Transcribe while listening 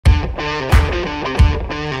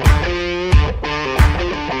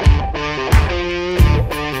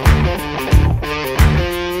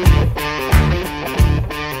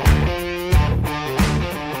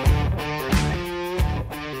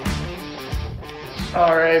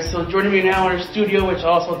All right, so joining me now in our studio, which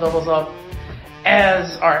also doubles up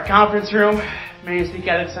as our conference room, MCC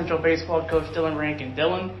Catholic Central baseball coach Dilon Rankin.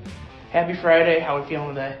 Dilon, happy Friday. How are we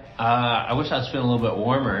feeling today? I wish I was feeling a little bit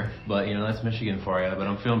warmer, but that's Michigan for you. But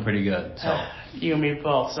I'm feeling pretty good. So you and me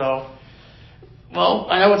both. So, well,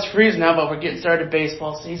 I know it's freezing now, but we're getting started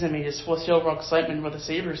baseball season. I mean, just what's the overall excitement with the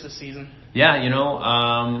Sabers this season? Yeah,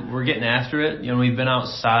 we're getting after it. We've been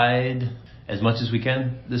outside as much as we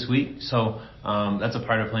can this week. So that's a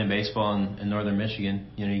part of playing baseball in northern Michigan.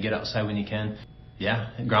 You get outside when you can. Yeah,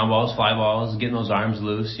 ground balls, fly balls, getting those arms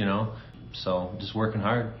loose, So just working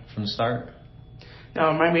hard from the start.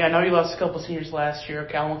 Now, remind me, I know you lost a couple seniors last year.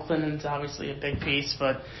 Cal McClennan's obviously a big piece,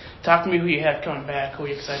 but talk to me who you have coming back. Who are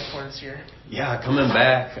you excited for this year? Yeah, coming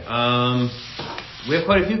back. We have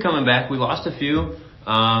quite a few coming back. We lost a few.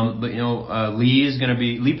 But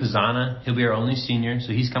Lee Pizzana. He'll be our only senior,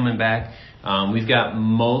 so he's coming back. We've got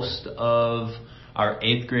most of our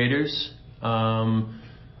 8th graders.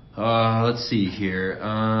 Let's see here.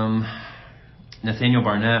 Nathaniel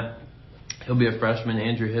Barnett, he'll be a freshman.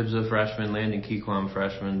 Andrew Hibbs a freshman. Landon Keeklom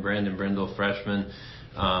freshman. Brandon Brindle freshman.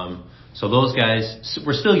 So those guys,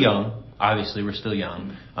 we're still young. Obviously, we're still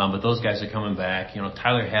young. But those guys are coming back.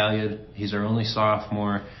 Tyler Halyard, he's our only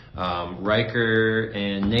sophomore. Riker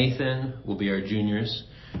and Nathan will be our juniors.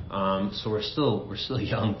 So we're still a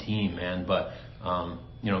young team, man. But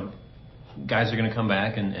guys are going to come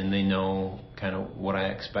back and they know kind of what I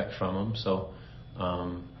expect from them. So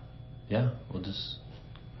we'll just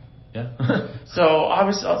So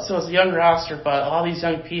obviously, it's a young roster, but all these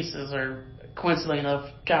young pieces are coincidentally enough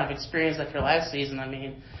kind of experience like your last season. I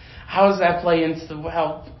mean, how does that play into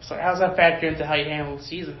how does that factor into how you handle the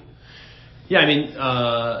season? Yeah, I mean,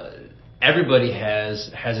 everybody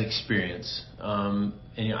has experience, and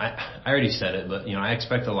I already said it, but I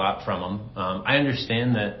expect a lot from them. I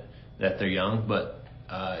understand that they're young, but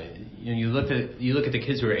you look at the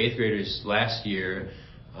kids who were 8th graders last year.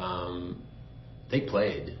 They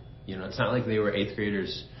played. It's not like they were 8th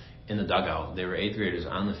graders in the dugout. They were 8th graders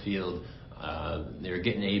on the field. They were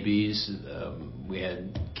getting ABs. We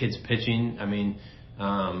had kids pitching. I mean.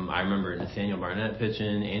 I remember Nathaniel Barnett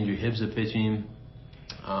pitching, Andrew Hibbs pitching,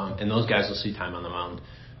 and those guys will see time on the mound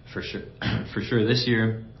for sure. For sure this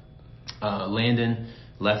year, Landon,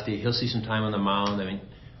 lefty, he'll see some time on the mound. I mean,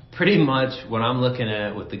 pretty much what I'm looking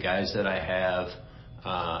at with the guys that I have,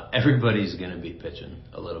 everybody's going to be pitching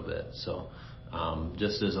a little bit. So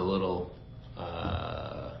just as a little,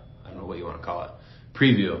 I don't know what you want to call it,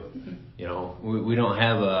 preview. We don't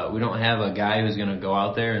have a guy who's going to go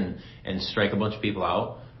out there and strike a bunch of people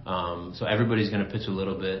out. So everybody's going to pitch a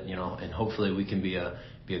little bit, and hopefully we can be a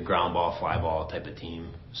ground ball, fly ball type of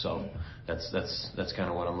team. So that's kind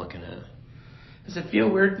of what I'm looking at. Does it feel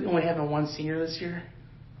weird only having one senior this year?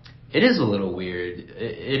 It is a little weird.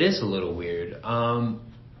 It is a little weird. And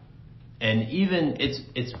even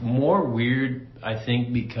it's more weird, I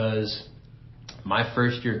think, because my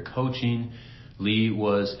first year coaching, Lee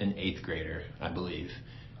was an 8th grader, I believe.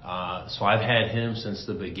 So I've had him since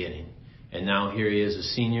the beginning. And now here he is, a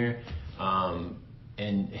senior.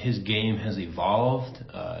 And his game has evolved.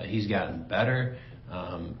 He's gotten better.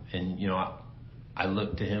 I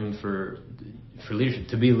look to him for leadership,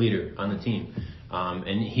 to be a leader on the team.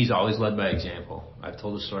 And he's always led by example. I've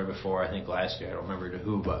told the story before, I think last year, I don't remember to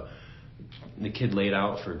who, but the kid laid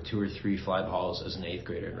out for 2 or 3 fly balls as an 8th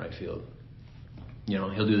grader in right field.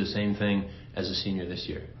 He'll do the same thing as a senior this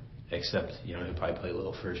year, except, he'll probably play a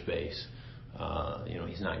little first base.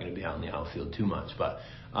 He's not going to be out in the outfield too much. But,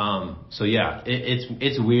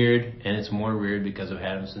 it's weird, and it's more weird because I've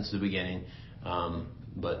had him since the beginning.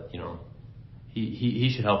 But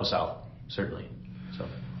he should help us out, certainly. So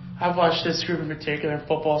I've watched this group in particular in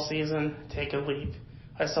football season take a leap.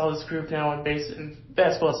 I saw this group now in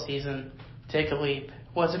basketball season take a leap.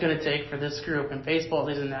 What's it going to take for this group in baseball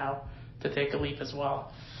season now to take a leap as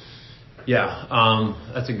well? Yeah,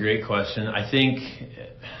 that's a great question. I think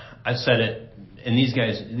I've said it, and these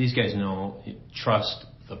guys know, trust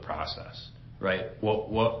the process, right?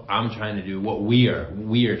 What I'm trying to do, what we are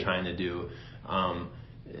trying to do,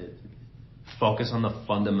 focus on the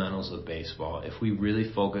fundamentals of baseball. If we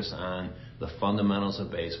really focus on the fundamentals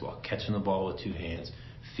of baseball, catching the ball with 2 hands,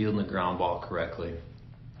 fielding the ground ball correctly,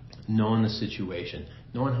 knowing the situation,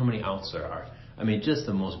 knowing how many outs there are. I mean, just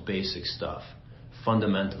the most basic stuff.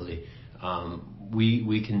 Fundamentally,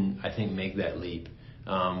 we can, I think, make that leap.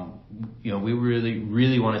 We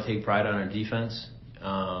really want to take pride on our defense,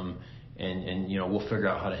 and we'll figure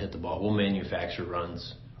out how to hit the ball. We'll manufacture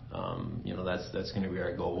runs. That's going to be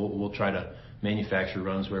our goal. We'll try to manufacture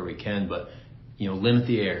runs where we can, but limit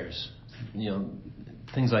the errors.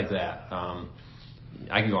 Things like that.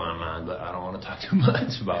 I could go on and on, but I don't want to talk too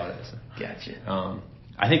much about it. So. Gotcha.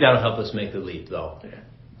 I think that'll help us make the leap, though. Yeah.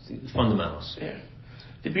 Fundamentals. Yeah.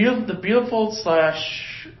 The beautiful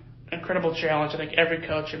 / incredible challenge I think every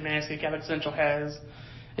coach in Manistee Catholic Central has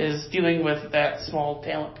is dealing with that small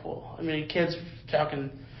talent pool. I mean, kids talking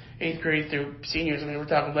 8th grade through seniors. I mean, we're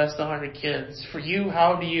talking less than 100 kids. For you,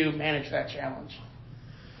 how do you manage that challenge?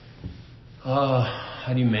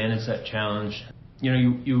 How do you manage that challenge? You know,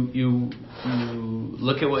 you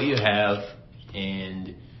look at what you have,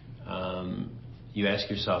 and you ask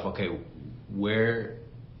yourself, okay, where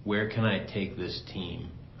can I take this team?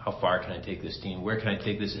 How far can I take this team? Where can I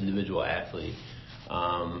take this individual athlete?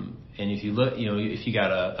 And if you look, if you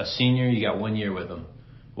got a senior, you got 1 year with them.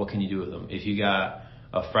 What can you do with them? If you got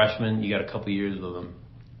a freshman, you got a couple years with them.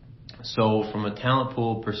 So from a talent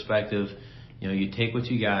pool perspective, you take what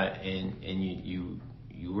you got and you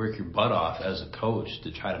work your butt off as a coach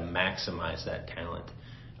to try to maximize that talent.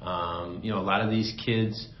 A lot of these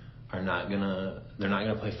kids they're not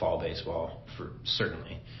gonna play fall baseball for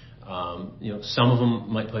certainly. Some of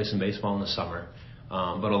them might play some baseball in the summer,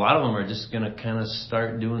 but a lot of them are just gonna kind of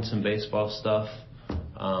start doing some baseball stuff.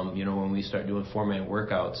 When we start doing 4-man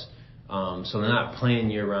workouts, so they're not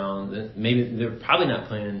playing year round. Maybe they're probably not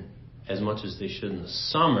playing as much as they should in the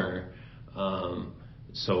summer.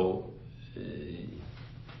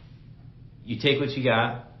 You take what you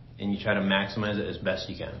got and you try to maximize it as best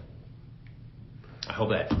you can. I hope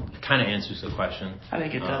that kind of answers the question. I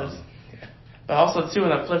think it does. But also, too, on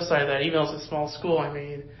the flip side of that, even though it's a small school, I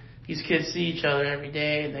mean, these kids see each other every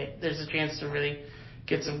day, and there's a chance to really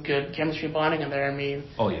get some good chemistry bonding in there. I mean,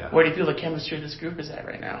 where do you feel the chemistry of this group is at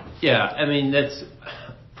right now? Yeah, I mean,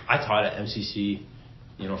 I taught at MCC,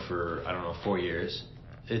 for, 4 years.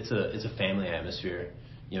 It's a family atmosphere.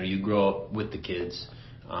 You grow up with the kids,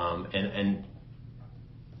 and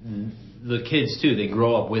the kids too. They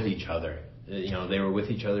grow up with each other. They were with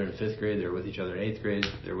each other in 5th grade. They were with each other in 8th grade.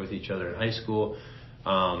 They were with each other in high school,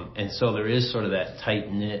 and so there is sort of that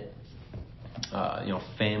tight knit,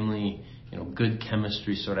 family, good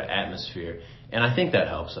chemistry sort of atmosphere, and I think that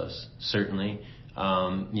helps us certainly.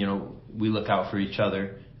 We look out for each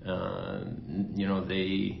other. I'm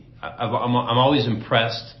always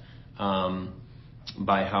impressed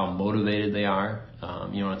by how motivated they are.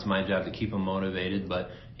 It's my job to keep them motivated, but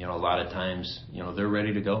a lot of times, they're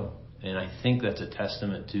ready to go, and I think that's a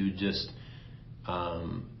testament to just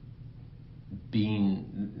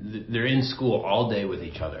they're in school all day with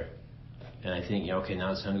each other, and I think okay,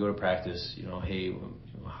 now it's time to go to practice. Hey,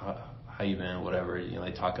 how you been? Whatever.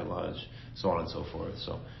 They talk at lunch, so on and so forth.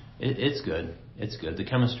 So it's good. It's good. The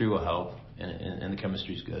chemistry will help, and the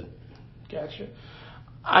chemistry's good. Gotcha.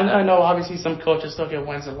 I know obviously some coaches look at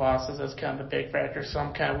wins and losses as kind of the big factor.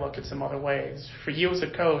 Some kind of look at some other ways. For you as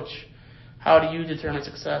a coach, how do you determine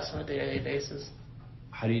success on a day-to-day basis?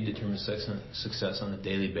 How do you determine success on a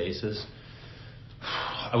daily basis?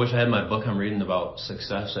 I wish I had my book I'm reading about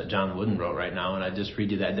success that John Wooden wrote right now, and I'd just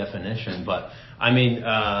read you that definition. But I mean,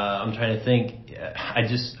 I'm trying to think. I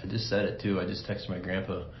just said it too. I just texted my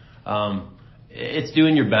grandpa. It's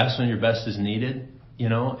doing your best when your best is needed,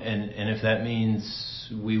 and if that means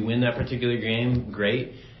we win that particular game,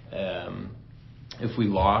 great. If we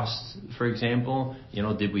lost, for example,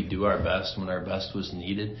 did we do our best when our best was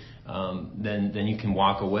needed? Then you can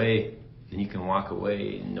walk away. Then you can walk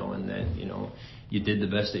away knowing that you did the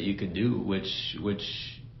best that you could do, which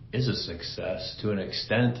is a success to an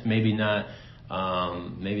extent. Maybe not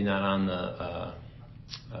on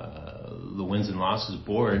the wins and losses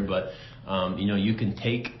board, but you can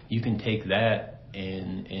take that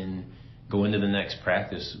and go into the next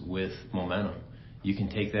practice with momentum. You can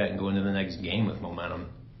take that and go into the next game with momentum.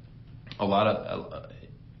 A lot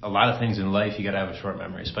of things in life, you got to have a short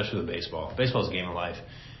memory, especially with baseball. Baseball is a game of life,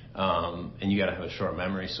 and you got to have a short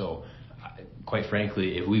memory. So, quite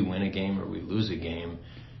frankly, if we win a game or we lose a game,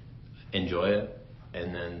 enjoy it,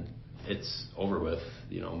 and then it's over with.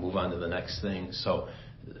 Move on to the next thing. So,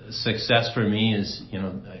 success for me is,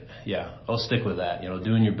 I'll stick with that.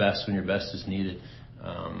 Doing your best when your best is needed.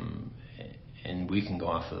 And we can go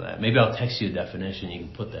off of that. Maybe I'll text you a definition. You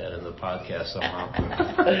can put that in the podcast somehow.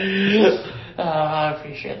 I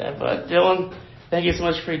appreciate that. But Dilon, thank you so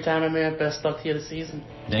much for your time, man. Best luck to you this season.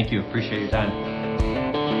 Thank you. Appreciate your time.